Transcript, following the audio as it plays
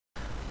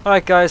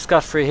Alright guys,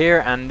 Scott3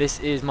 here, and this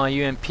is my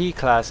UMP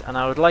class, and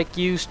I would like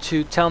you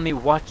to tell me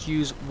what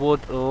you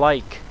would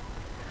like.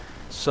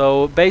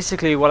 So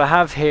basically what I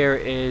have here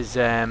is,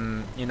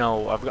 I'm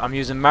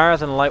using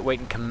Marathon, Lightweight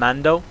and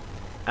Commando,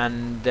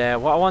 and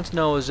what I want to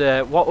know is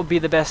what would be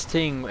the best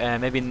thing,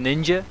 maybe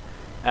Ninja.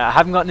 I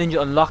haven't got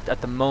Ninja unlocked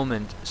at the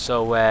moment,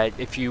 so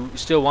if you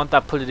still want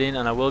that, put it in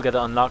and I will get it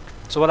unlocked.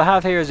 So what I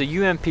have here is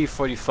a UMP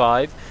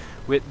 45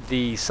 with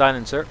the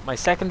silencer. My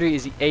secondary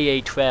is the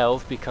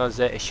AA12 because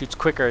it shoots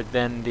quicker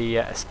than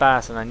the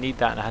Spas, and I need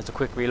that, and it has a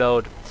quick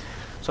reload.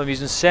 So I'm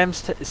using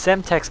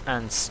Semtex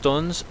and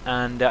stuns,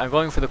 and I'm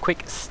going for the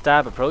quick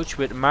stab approach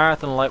with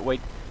Marathon,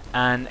 Lightweight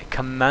and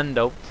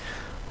Commando.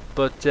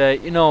 But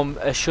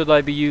should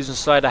I be using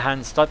sleight of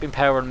hand, stopping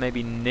power, and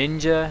maybe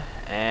Ninja?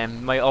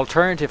 My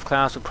alternative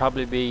class would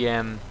probably be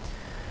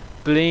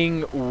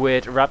Bling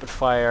with rapid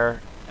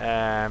fire.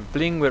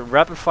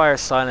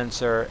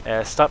 Silencer,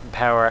 stopping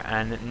power,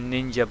 and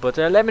Ninja. But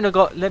let me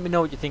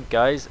know what you think,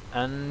 guys,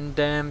 and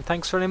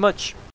thanks very much.